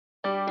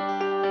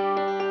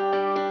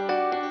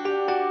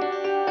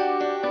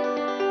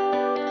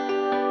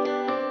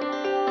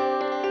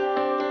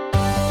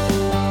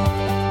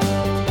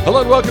Hello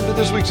and welcome to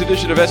this week's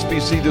edition of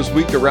SBC This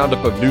Week, a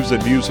roundup of news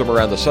and views from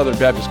around the Southern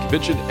Baptist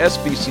Convention.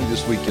 SBC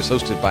This Week is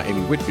hosted by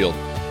Amy Whitfield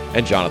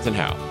and Jonathan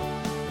Howe.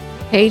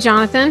 Hey,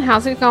 Jonathan.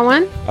 How's it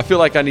going? I feel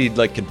like I need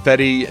like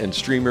confetti and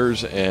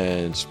streamers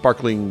and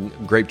sparkling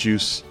grape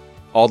juice,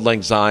 Auld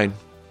Lang Syne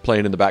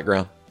playing in the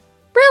background.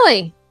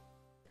 Really?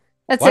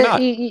 That's Why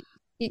it.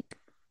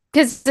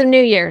 Because it's the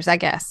New Year's, I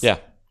guess. Yeah,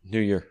 New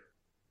Year.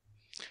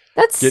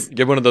 That's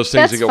Get one of those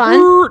things that go,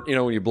 fun. you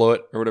know, when you blow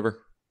it or whatever.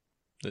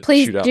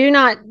 Please do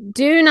not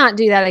do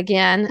that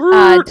again.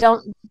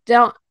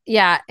 Don't.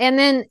 Yeah. And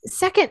then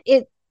second,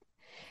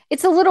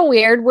 it's a little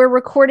weird. We're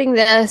recording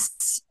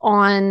this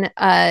on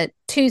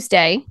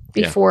Tuesday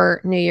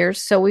before New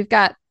Year's, so we've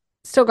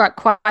still got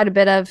quite a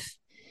bit of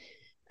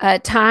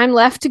time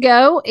left to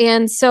go,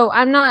 and so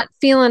I'm not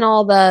feeling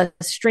all the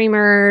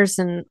streamers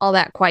and all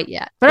that quite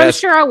yet. But I'm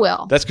sure I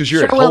will. That's because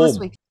you're at home. This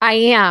week. I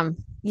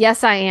am.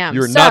 Yes, I am.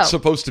 You're not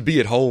supposed to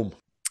be at home.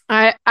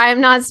 I'm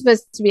not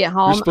supposed to be at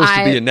home. You're supposed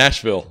to be in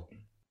Nashville.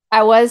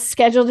 I was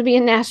scheduled to be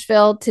in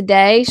Nashville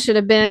today. Should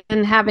have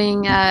been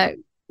having a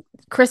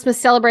Christmas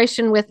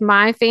celebration with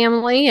my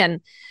family and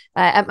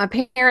at my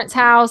parents'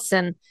 house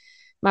and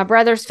my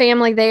brother's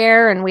family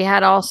there. And we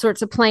had all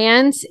sorts of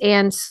plans.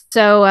 And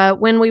so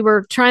when we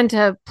were trying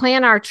to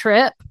plan our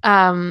trip,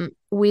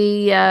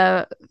 we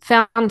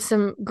found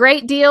some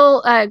great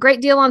deal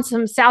on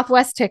some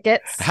Southwest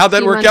tickets. How'd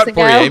that work out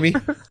for you, Amy?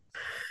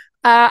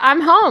 I'm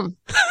home.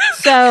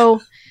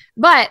 So,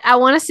 but I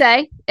want to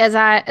say, as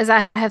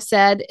I have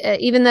said,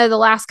 even though the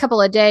last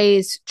couple of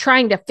days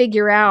trying to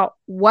figure out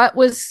what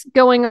was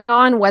going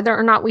on, whether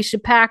or not we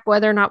should pack,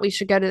 whether or not we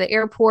should go to the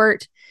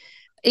airport,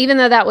 even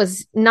though that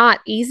was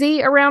not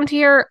easy around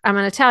here, I'm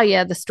going to tell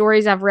you the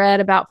stories I've read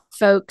about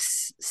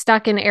folks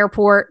stuck in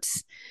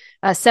airports,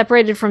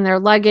 separated from their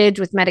luggage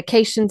with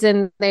medications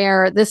in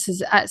there. This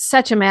is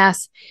such a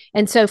mess.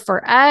 And so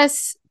for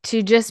us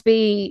to just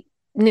be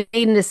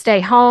needing to stay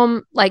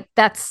home, like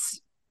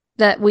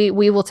we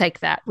will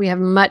take that. We have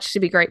much to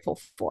be grateful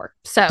for.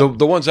 So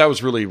the ones I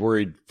was really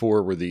worried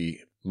for were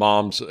the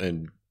moms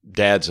and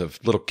dads of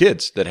little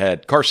kids that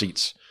had car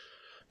seats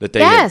that they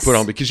had put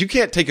on, because you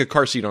can't take a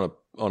car seat on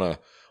an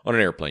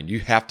airplane. You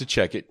have to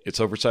check it. It's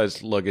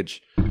oversized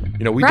luggage.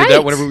 You know, we did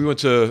that whenever we went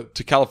to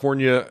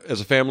California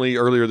as a family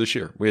earlier this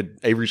year. We had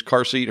Avery's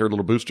car seat, her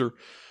little booster,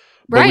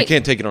 but we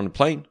can't take it on the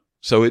plane.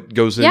 So it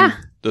goes in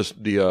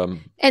the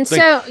and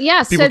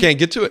thing. People can't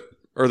get to it,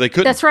 or they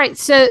couldn't. That's right.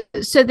 So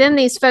then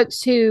these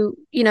folks who,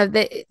 you know,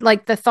 they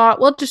like the thought,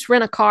 well, just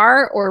rent a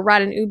car or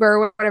ride an Uber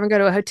or whatever and go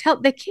to a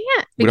hotel. They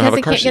can't because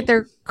they can't get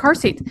their car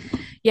seats.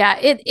 Yeah,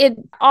 it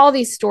all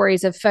these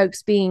stories of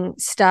folks being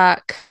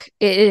stuck.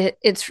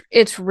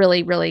 It's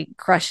really, really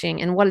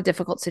crushing, and what a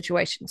difficult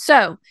situation.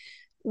 So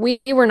we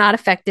were not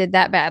affected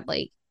that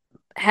badly.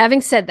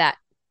 Having said that,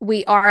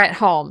 we are at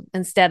home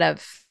instead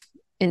of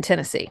in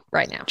Tennessee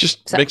right now.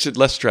 Just makes it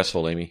less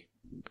stressful, Amy.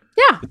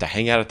 Yeah. To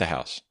hang out at the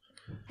house.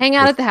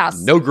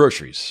 No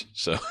groceries.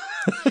 So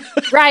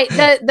right.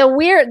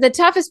 The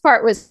toughest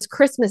part was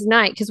Christmas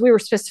night, because we were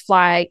supposed to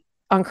fly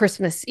on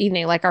Christmas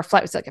evening. Like our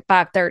flight was like at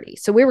 5:30.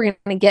 So we were going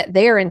to get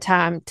there in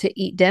time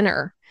to eat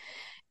dinner.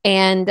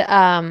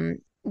 And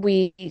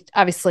we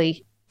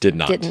obviously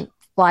didn't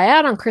fly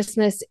out on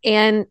Christmas,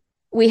 and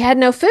we had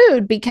no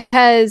food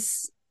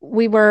because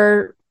we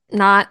were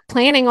not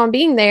planning on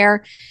being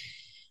there.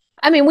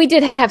 I mean, we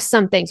did have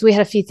some things. We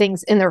had a few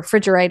things in the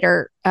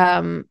refrigerator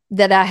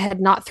that I had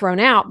not thrown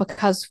out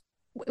because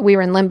we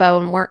were in limbo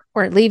and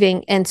weren't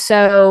leaving. And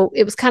so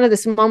it was kind of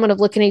this moment of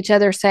looking at each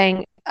other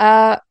saying,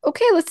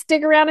 okay, let's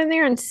dig around in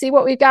there and see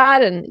what we've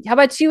got. And how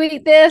about you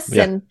eat this?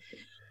 Yeah. And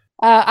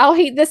I'll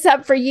heat this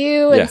up for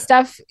you and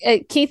stuff.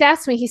 Keith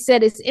asked me, he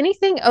said, is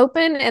anything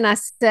open? And I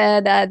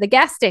said, the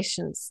gas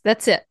stations.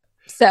 That's it.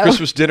 So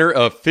Christmas dinner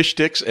of fish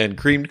sticks and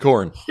creamed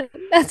corn.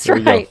 That's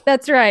right.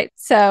 That's right.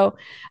 So,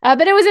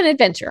 but it was an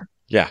adventure.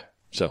 Yeah.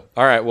 So,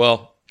 all right.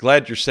 Well,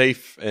 glad you're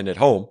safe and at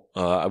home.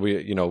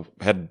 We,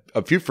 had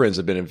a few friends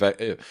that have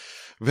been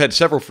we've had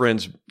several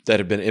friends that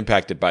have been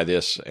impacted by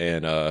this,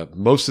 and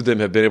most of them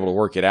have been able to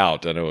work it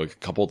out. I know a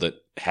couple that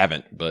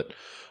haven't, but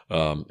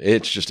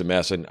it's just a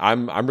mess. And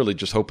I'm really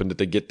just hoping that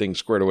they get things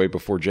squared away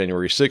before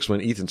January 6th, when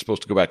Ethan's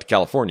supposed to go back to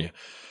California.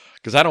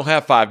 Because I don't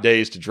have 5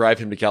 days to drive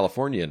him to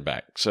California and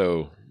back.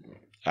 So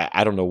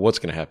I don't know what's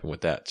going to happen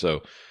with that.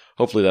 So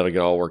hopefully that'll get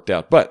all worked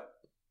out. But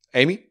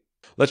Amy,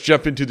 let's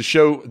jump into the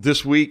show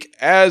this week.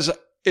 As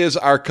is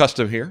our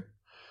custom here,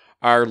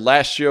 our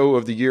last show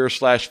of the year /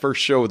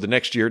 first show of the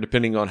next year,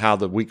 depending on how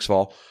the weeks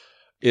fall,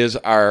 is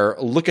our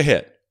look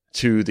ahead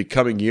to the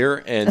coming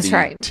year and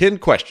 10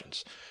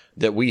 questions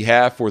that we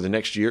have for the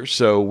next year.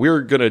 So we're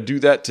going to do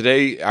that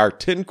today. Our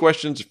 10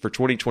 questions for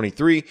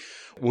 2023.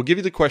 We'll give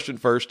you the question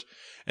first,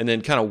 and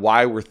then kind of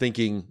why we're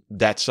thinking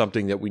that's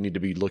something that we need to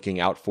be looking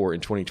out for in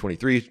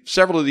 2023.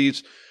 Several of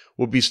these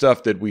will be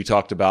stuff that we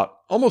talked about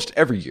almost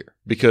every year,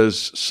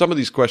 because some of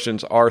these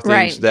questions are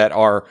things that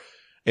are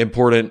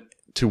important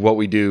to what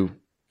we do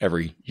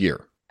every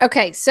year.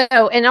 Okay. So,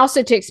 and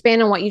also to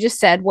expand on what you just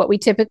said, what we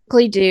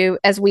typically do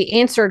as we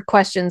answered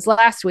questions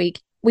last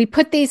week we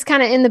put these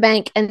kind of in the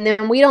bank and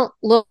then we don't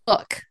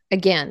look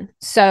again.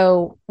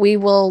 So we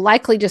will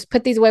likely just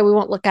put these away. We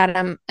won't look at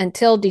them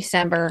until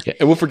December. Yeah,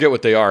 and we'll forget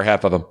what they are,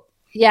 half of them.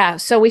 Yeah.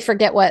 So we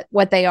forget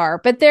what they are.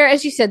 But there,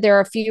 as you said, there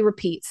are a few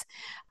repeats.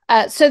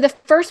 So the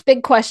first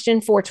big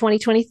question for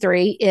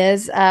 2023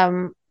 is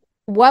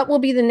what will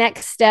be the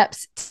next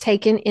steps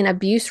taken in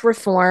abuse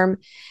reform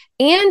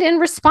and in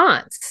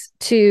response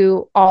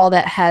to all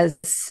that has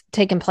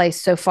taken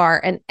place so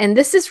far? And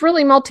this is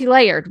really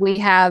multi-layered. We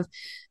have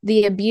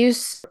the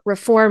Abuse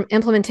Reform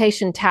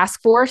Implementation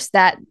Task Force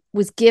that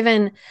was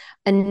given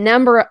a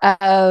number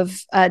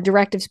of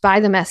directives by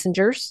the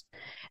messengers.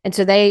 And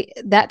so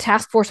that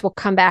task force will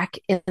come back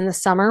in the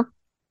summer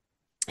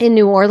in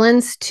New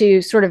Orleans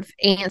to sort of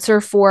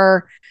answer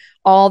for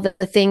all the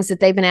things that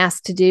they've been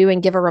asked to do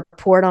and give a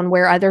report on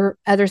where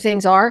other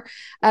things are.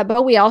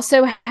 But we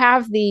also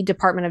have the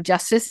Department of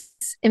Justice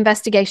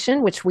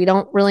investigation, which we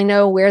don't really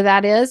know where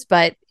that is,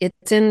 but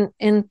it's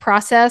in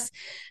process.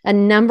 A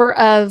number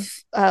of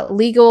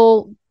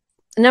legal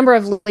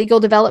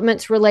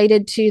developments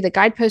related to the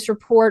Guidepost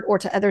report or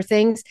to other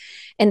things.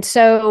 And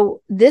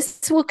so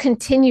this will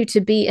continue to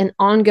be an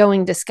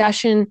ongoing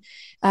discussion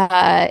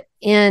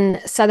in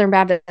Southern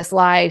Baptist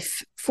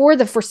life for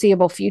the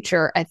foreseeable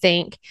future, I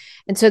think.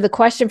 And so the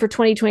question for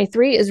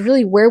 2023 is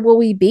really, where will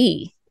we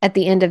be at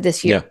the end of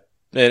this year?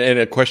 Yeah. And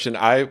a question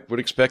I would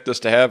expect us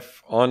to have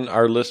on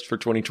our list for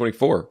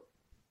 2024,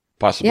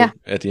 possibly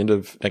at the end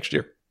of next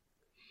year.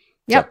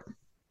 Yep. So,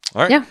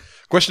 all right. Yeah.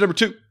 Question number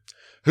 2.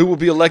 Who will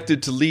be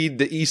elected to lead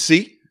the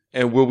EC?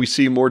 And will we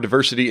see more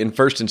diversity in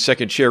first and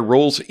second chair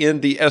roles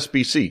in the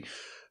SBC?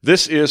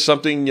 This is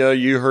something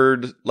you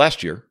heard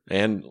last year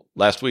and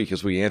last week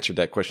as we answered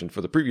that question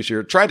for the previous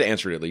year. Tried to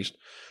answer it at least.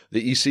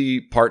 The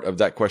EC part of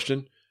that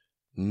question,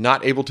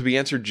 not able to be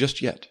answered just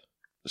yet.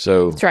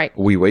 So that's right.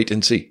 We wait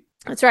and see.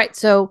 That's right.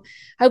 So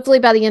hopefully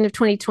by the end of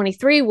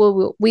 2023,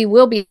 we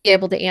will be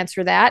able to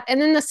answer that.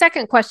 And then the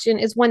second question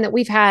is one that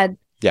we've had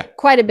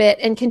quite a bit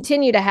and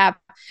continue to have.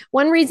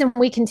 One reason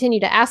we continue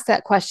to ask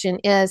that question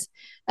is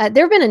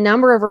there have been a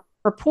number of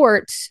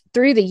reports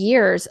through the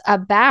years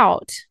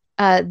about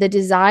the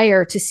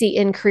desire to see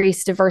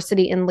increased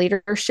diversity in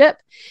leadership.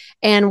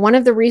 And one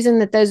of the reasons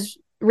that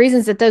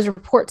those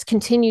reports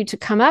continue to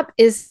come up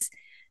is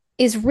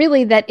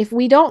really that if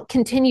we don't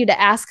continue to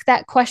ask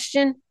that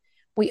question,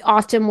 we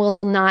often will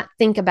not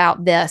think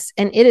about this.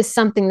 And it is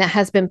something that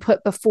has been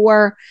put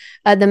before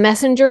the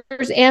messengers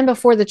and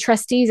before the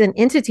trustees and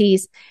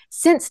entities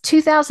since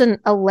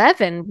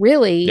 2011,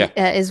 really,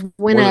 is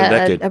when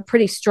a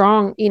pretty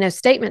strong,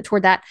 statement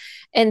toward that.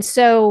 And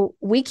so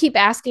we keep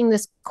asking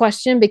this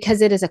question because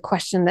it is a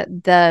question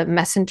that the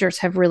messengers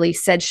have really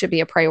said should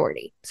be a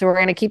priority. So we're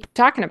going to keep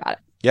talking about it.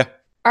 Yeah.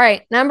 All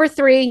right. Number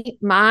 3,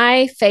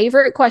 my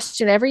favorite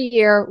question every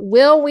year.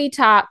 Will we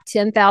top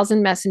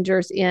 10,000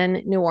 messengers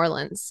in New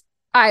Orleans?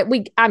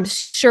 I'm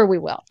sure we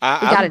will. We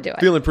got to do it.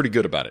 Feeling pretty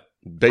good about it.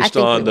 Based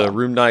on the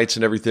room nights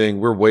and everything,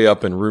 we're way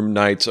up in room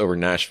nights over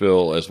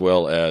Nashville as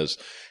well as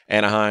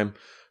Anaheim.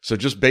 So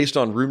just based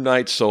on room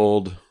nights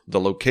sold, the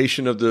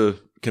location of the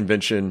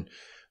convention,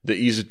 the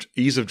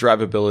ease of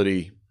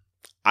drivability,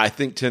 I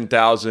think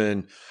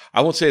 10,000,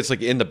 I won't say it's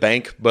like in the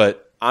bank,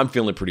 but I'm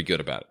feeling pretty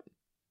good about it.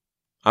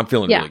 I'm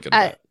feeling really good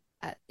about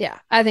it.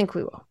 I think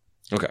we will.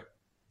 Okay.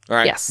 All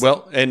right. Yes.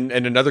 Well, and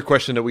another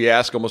question that we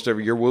ask almost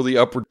every year, will the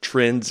upward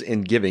trends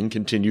in giving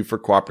continue for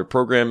Cooperative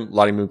Program,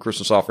 Lottie Moon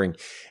Christmas Offering,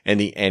 and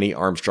the Annie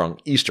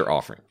Armstrong Easter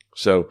Offering?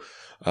 So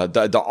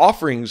the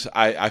offerings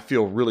I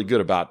feel really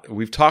good about.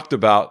 We've talked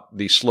about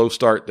the slow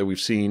start that we've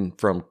seen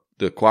from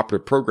the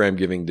Cooperative Program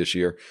giving this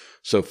year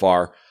so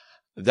far.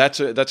 That's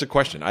a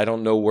question. I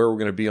don't know where we're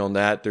going to be on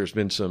that. There's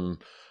been some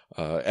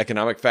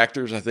economic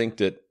factors, I think,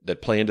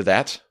 that play into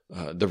that.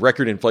 The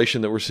record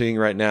inflation that we're seeing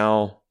right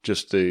now,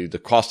 just the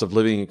cost of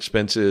living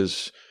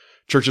expenses,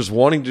 churches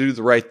wanting to do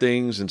the right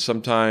things, and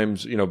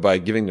sometimes, by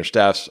giving their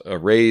staffs a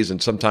raise,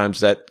 and sometimes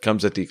that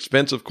comes at the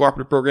expense of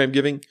Cooperative Program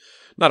giving.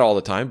 Not all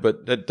the time,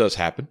 but that does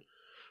happen.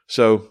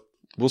 So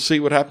we'll see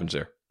what happens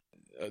there.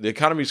 The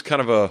economy is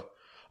kind of a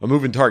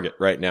moving target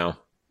right now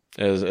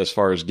as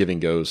far as giving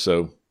goes.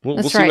 So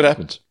we'll see what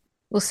happens.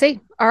 We'll see.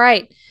 All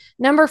right.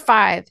 Number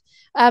 5.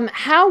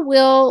 How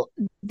will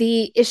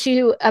the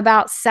issue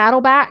about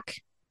Saddleback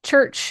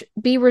Church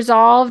be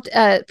resolved,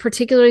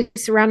 particularly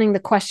surrounding the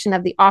question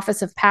of the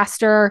office of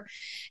pastor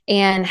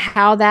and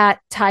how that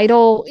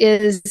title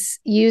is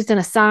used and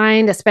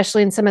assigned,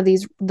 especially in some of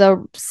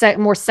the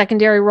more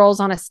secondary roles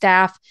on a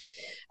staff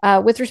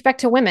with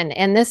respect to women?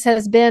 And this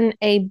has been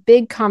a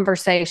big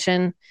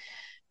conversation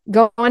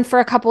going for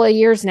a couple of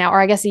years now, or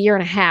I guess a year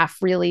and a half,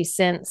 really,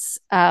 since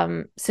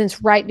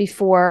right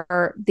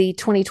before the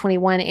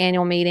 2021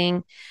 annual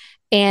meeting.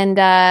 And,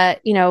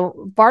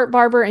 Bart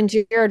Barber and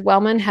Jared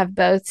Wellman have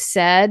both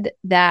said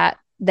that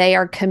they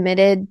are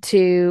committed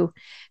to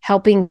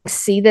helping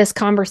see this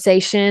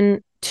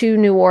conversation to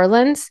New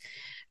Orleans.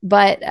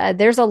 But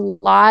there's a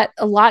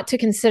lot to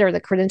consider.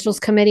 The Credentials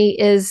Committee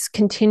is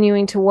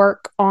continuing to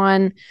work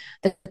on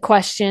the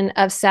question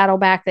of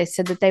Saddleback. They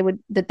said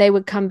that they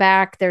would come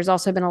back. There's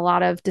also been a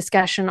lot of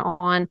discussion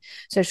on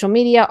social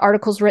media,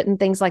 articles written,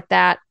 things like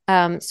that.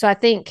 So I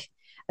think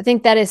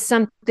that is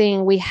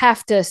something we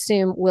have to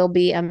assume will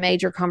be a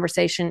major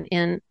conversation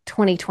in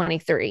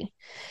 2023.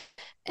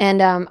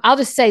 And I'll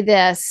just say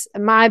this,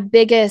 my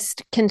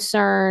biggest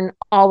concern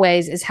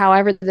always is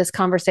however this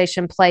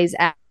conversation plays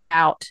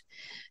out,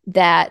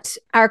 that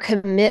our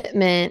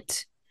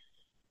commitment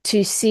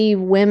to see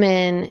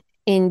women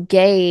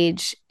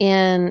engage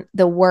in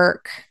the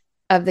work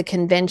of the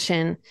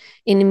convention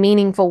in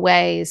meaningful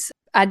ways.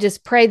 I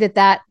just pray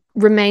that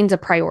remains a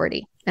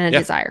priority and a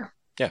desire.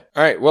 Yeah.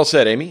 All right. Well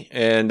said, Amy.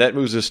 And that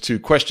moves us to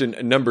question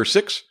number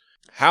 6.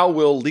 How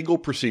will legal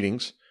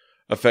proceedings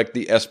affect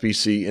the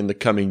SBC in the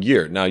coming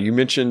year? Now, you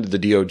mentioned the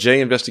DOJ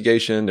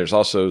investigation. There's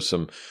also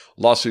some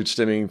lawsuits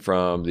stemming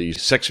from the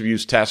Sex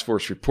Abuse Task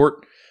Force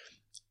report.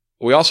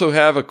 We also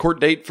have a court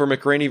date for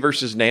McRaney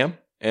versus Nam,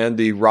 and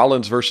the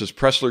Rollins versus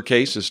Pressler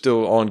case is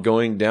still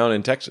ongoing down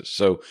in Texas.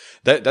 So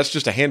that's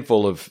just a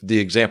handful of the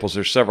examples.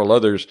 There's several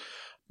others,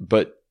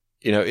 but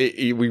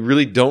we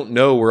really don't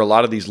know where a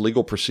lot of these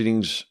legal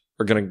proceedings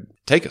are going to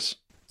take us.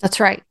 That's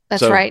right.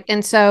 Right.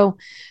 And so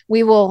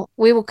we will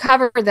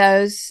cover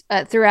those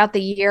throughout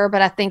the year,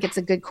 but I think it's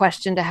a good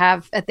question to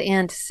have at the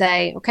end to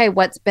say, okay,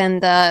 what's been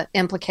the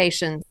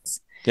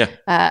implications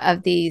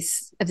of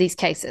these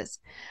cases?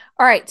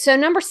 All right. So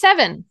number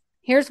 7,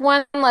 here's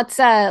one. Let's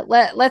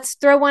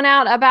throw one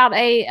out about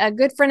a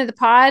good friend of the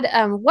pod.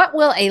 What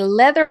will a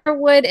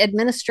Leatherwood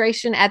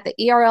administration at the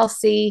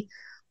ERLC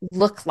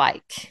look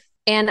like?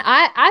 And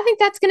I think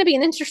that's going to be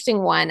an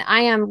interesting one. I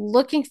am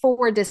looking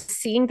forward to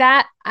seeing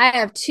that. I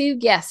have 2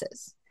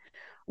 guesses.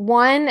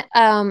 One,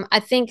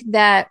 I think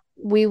that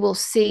we will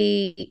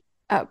see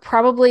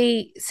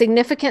probably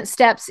significant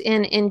steps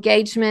in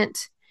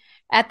engagement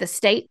at the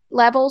state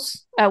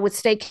levels with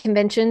state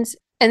conventions,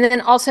 and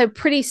then also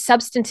pretty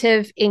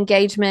substantive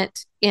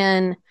engagement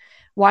in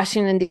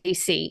Washington,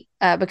 D.C.,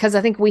 because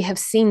I think we have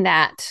seen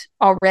that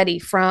already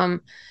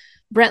from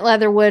Brent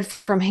Leatherwood,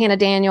 from Hannah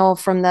Daniel,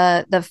 from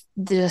the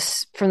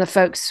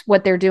folks,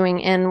 what they're doing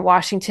in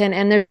Washington.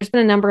 And there's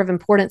been a number of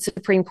important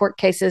Supreme Court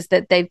cases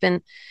that they've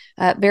been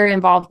very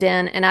involved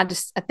in. And I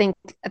think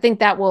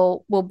that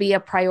will be a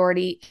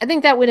priority. I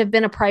think that would have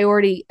been a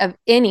priority of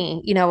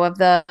any, of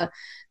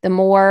the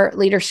Moore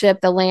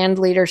leadership, the land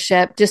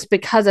leadership, just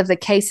because of the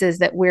cases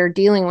that we're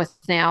dealing with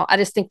now. I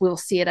just think we will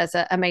see it as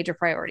a major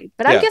priority.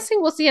 But I'm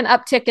guessing we'll see an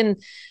uptick in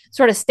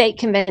sort of state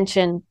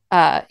convention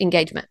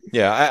engagement.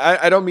 Yeah,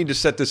 I don't mean to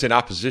set this in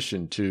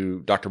opposition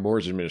to Dr.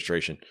 Moore's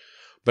administration,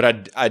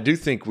 but I do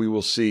think we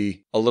will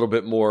see a little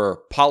bit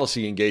more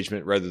policy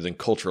engagement rather than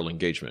cultural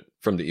engagement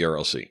from the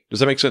ERLC.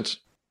 Does that make sense?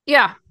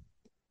 Yeah.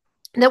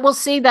 That we'll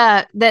see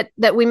that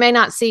we may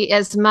not see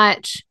as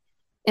much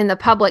in the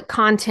public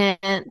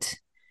content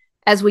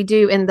as we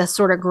do in the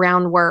sort of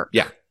groundwork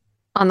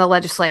on the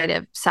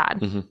legislative side.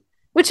 Mm-hmm.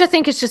 Which I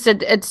think is just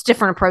it's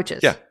different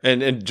approaches. Yeah,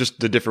 and just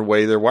the different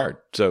way they're wired.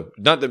 So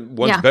not that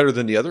one's better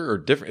than the other or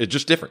different. It's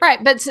just different.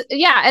 Right, but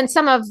and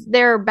some of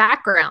their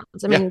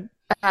backgrounds. I mean,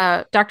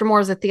 Dr. Moore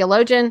is a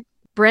theologian.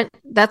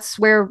 That's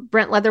where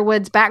Brent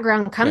Leatherwood's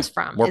background comes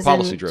from. More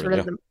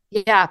policy-driven,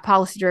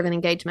 policy-driven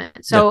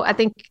engagement. So I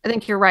think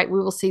you're right. We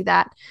will see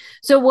that.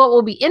 So what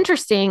will be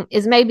interesting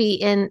is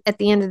maybe at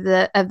the end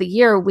of the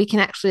year, we can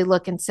actually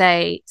look and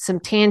say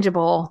some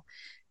tangible,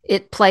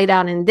 it played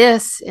out in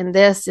this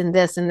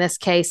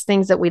case,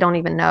 things that we don't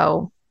even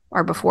know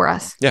are before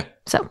us. Yeah.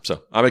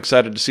 So I'm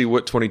excited to see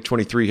what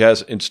 2023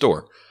 has in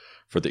store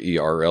for the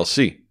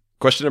ERLC.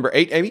 Question number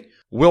 8, Amy.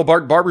 Will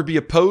Bart Barber be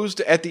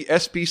opposed at the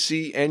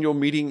SBC annual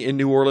meeting in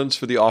New Orleans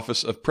for the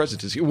office of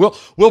presidency? Will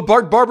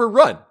Bart Barber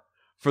run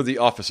for the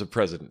office of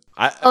president?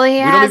 We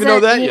don't even know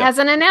that yet. He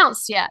hasn't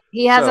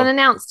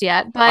announced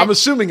yet. But I'm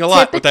assuming a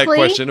lot with that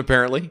question,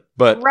 apparently.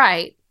 But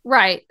Right.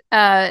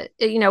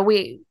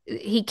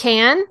 He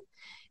can,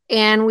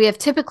 and we have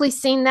typically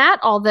seen that,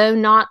 although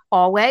not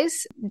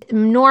always.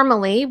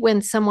 Normally,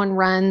 when someone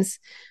runs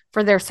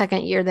for their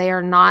second year, they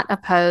are not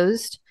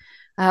opposed,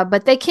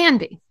 but they can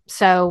be.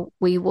 So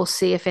we will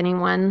see if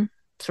anyone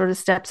sort of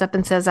steps up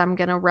and says, I'm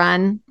going to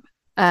run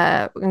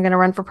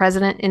for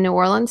president in New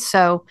Orleans.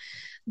 So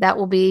that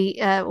will be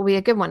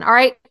a good one. All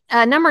right.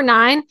 Number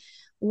 9.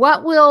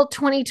 What will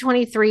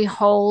 2023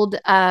 hold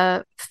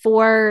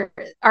for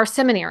our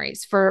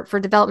seminaries, for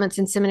developments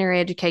in seminary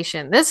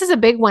education? This is a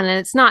big one, and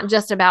it's not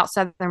just about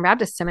Southern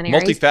Baptist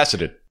seminaries.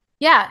 Multifaceted.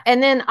 Yeah,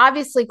 and then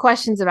obviously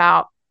questions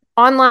about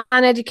online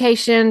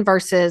education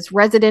versus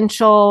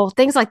residential,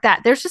 things like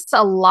that. There's just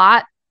a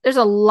lot. There's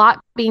a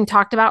lot being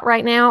talked about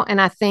right now,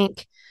 and I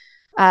think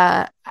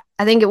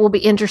it will be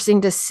interesting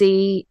to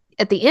see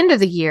at the end of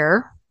the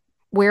year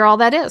where all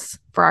that is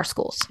for our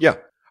schools. Yeah.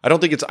 I don't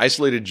think it's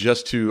isolated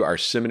just to our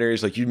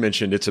seminaries. Like you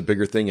mentioned, it's a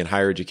bigger thing in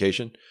higher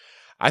education.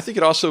 I think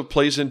it also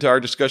plays into our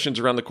discussions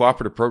around the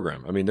cooperative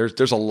program. I mean,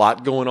 there's a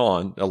lot going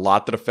on, a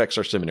lot that affects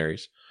our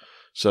seminaries.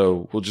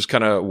 So we'll just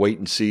kind of wait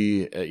and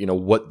see,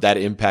 what that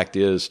impact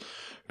is,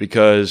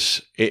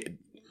 because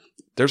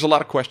there's a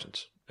lot of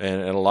questions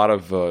and a lot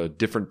of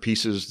different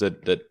pieces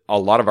that a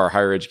lot of our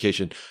higher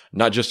education,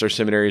 not just our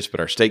seminaries, but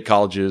our state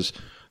colleges,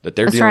 that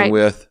they're dealing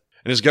with.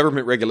 And as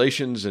government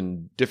regulations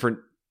and different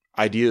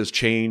ideas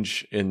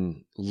change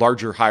in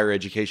larger higher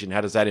education,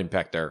 how does that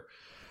impact our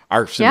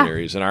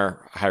seminaries and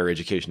our higher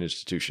education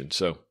institutions?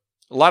 So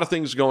a lot of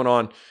things going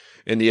on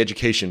in the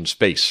education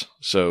space.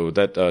 So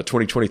that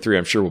 2023,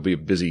 I'm sure, will be a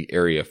busy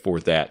area for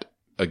that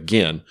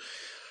again.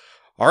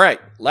 All right.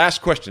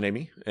 Last question,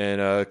 Amy, and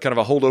kind of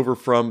a holdover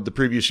from the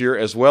previous year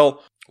as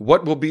well.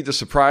 What will be the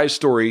surprise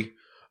story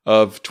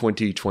of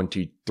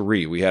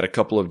 2023? We had a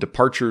couple of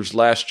departures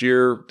last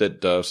year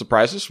that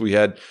surprised us. We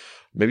had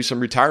maybe some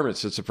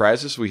retirements that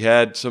surprised us. We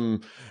had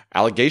some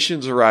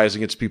allegations arise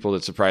against people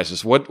that surprised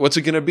us. What's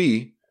it going to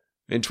be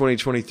in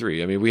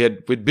 2023? I mean, we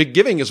had big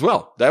giving as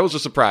well. That was a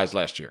surprise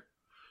last year.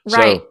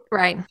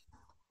 Right.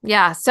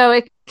 Yeah. So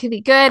it could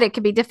be good. It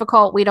could be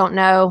difficult. We don't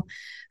know.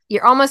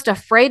 You're almost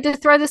afraid to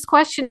throw this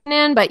question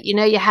in, but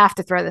you have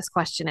to throw this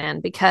question in,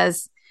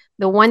 because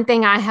the one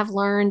thing I have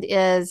learned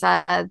is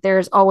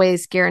there's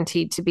always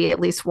guaranteed to be at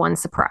least one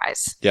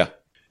surprise. Yeah.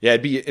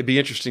 It'd be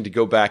interesting to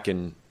go back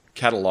and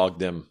catalog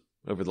them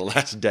over the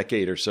last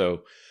decade or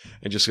so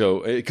and just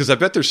go, because I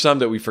bet there's some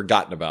that we've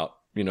forgotten about,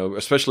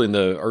 especially in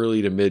the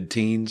early to mid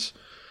teens.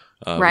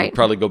 Right. We'll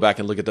probably go back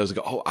and look at those and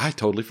go, oh, I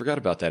totally forgot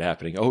about that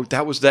happening. Oh,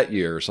 that was that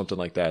year or something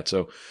like that.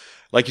 So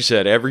like you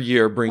said, every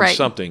year brings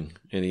something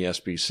in the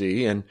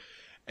SBC, and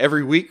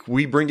every week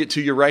we bring it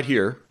to you right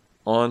here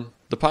on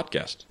the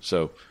podcast.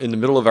 So in the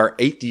middle of our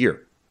 8th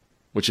year,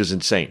 which is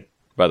insane,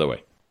 by the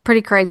way.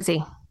 Pretty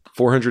crazy.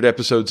 400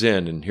 episodes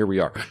in, and here we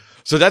are.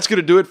 So that's going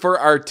to do it for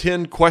our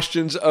 10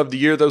 questions of the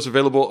year. Those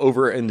available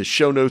over in the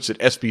show notes at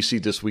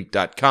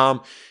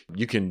sbcthisweek.com.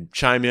 You can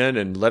chime in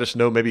and let us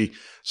know maybe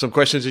some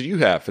questions that you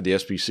have for the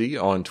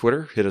SBC on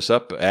Twitter. Hit us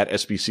up at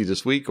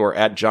SBCThisWeek or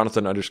at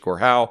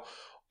Jonathan_Howe,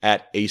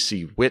 at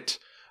ACWit.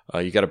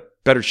 You got a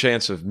better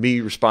chance of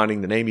me responding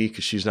than Amy,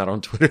 because she's not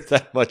on Twitter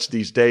that much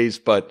these days.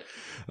 But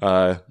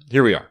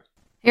here we are.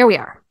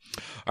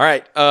 All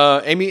right.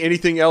 Amy,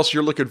 anything else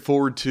you're looking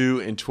forward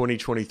to in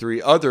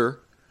 2023 other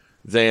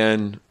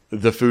than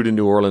the food in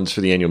New Orleans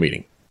for the annual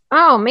meeting?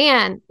 Oh,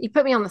 man, you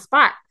put me on the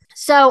spot.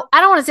 So I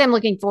don't want to say I'm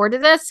looking forward to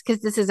this,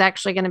 because this is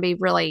actually going to be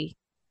really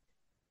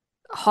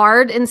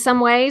hard in some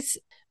ways.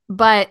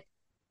 But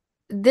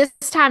this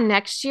time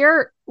next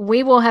year,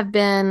 we will have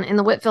been in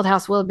the Whitfield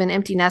house. We'll have been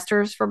empty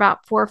nesters for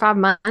about 4 or 5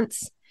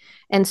 months.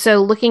 And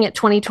so looking at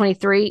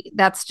 2023,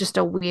 that's just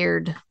it's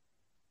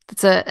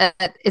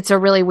a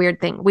really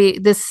weird thing.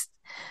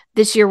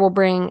 This year will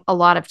bring a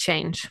lot of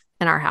change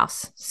in our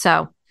house.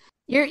 So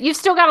you've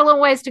still got a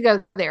little ways to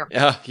go there.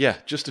 Yeah,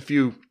 just a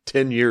few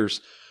 10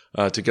 years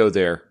to go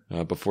there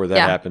before that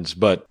happens.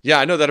 But yeah,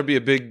 I know that'll be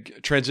a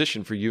big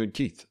transition for you and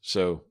Keith.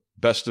 So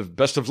best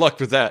of luck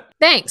with that.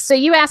 Thanks. So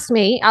you asked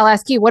me, I'll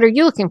ask you, what are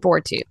you looking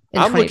forward to?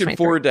 I'm looking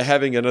forward to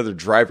having another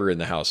driver in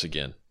the house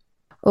again.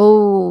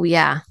 Oh,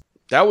 yeah.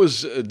 That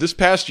was this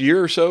past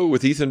year or so,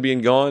 with Ethan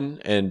being gone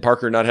and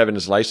Parker not having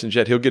his license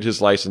yet. He'll get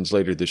his license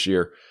later this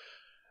year.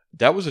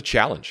 That was a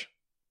challenge.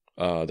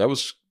 That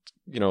was,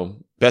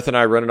 Beth and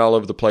I running all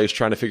over the place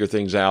trying to figure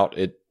things out.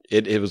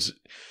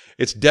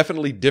 It's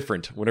definitely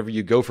different whenever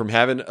you go from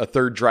having a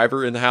third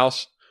driver in the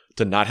house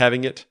to not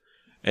having it,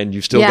 and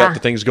you still got the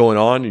things going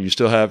on, and you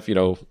still have,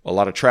 a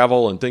lot of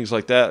travel and things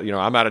like that.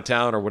 I'm out of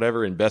town or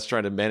whatever, and Beth's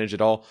trying to manage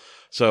it all.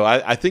 So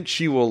I think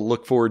she will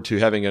look forward to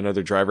having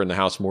another driver in the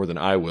house more than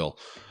I will,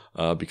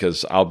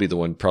 because I'll be the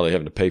one probably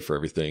having to pay for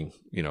everything.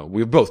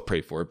 We both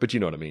pay for it, but you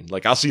know what I mean?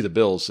 Like, I'll see the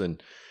bills,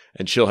 and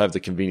she'll have the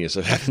convenience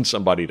of having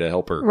somebody to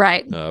help her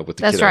with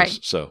the kiddos. Right.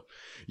 So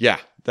yeah,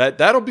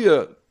 that'll be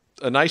a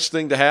nice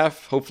thing to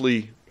have.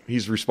 Hopefully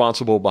he's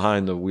responsible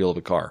behind the wheel of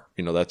a car.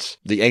 That's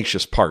the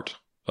anxious part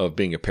of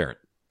being a parent.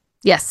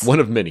 Yes. One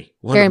of many.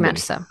 Very much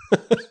so.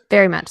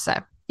 Very much so.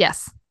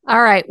 Yes.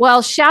 All right.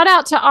 Well, shout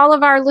out to all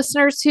of our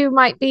listeners who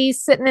might be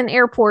sitting in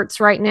airports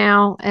right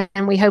now,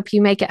 and we hope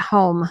you make it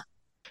home.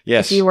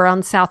 Yes. If you were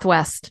on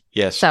Southwest.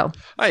 Yes. So,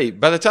 hey,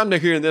 by the time they're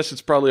hearing this,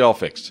 it's probably all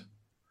fixed.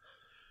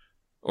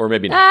 Or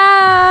maybe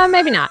not.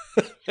 Maybe not.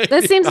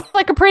 This seems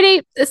like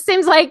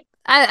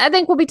I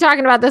think we'll be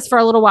talking about this for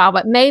a little while,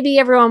 but maybe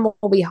everyone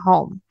will be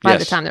home by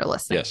the time they're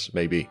listening. Yes,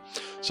 maybe.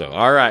 So,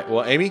 all right.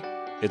 Well, Amy,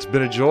 it's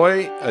been a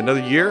joy.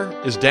 Another year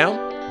is down.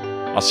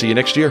 I'll see you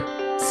next year.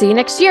 See you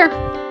next year.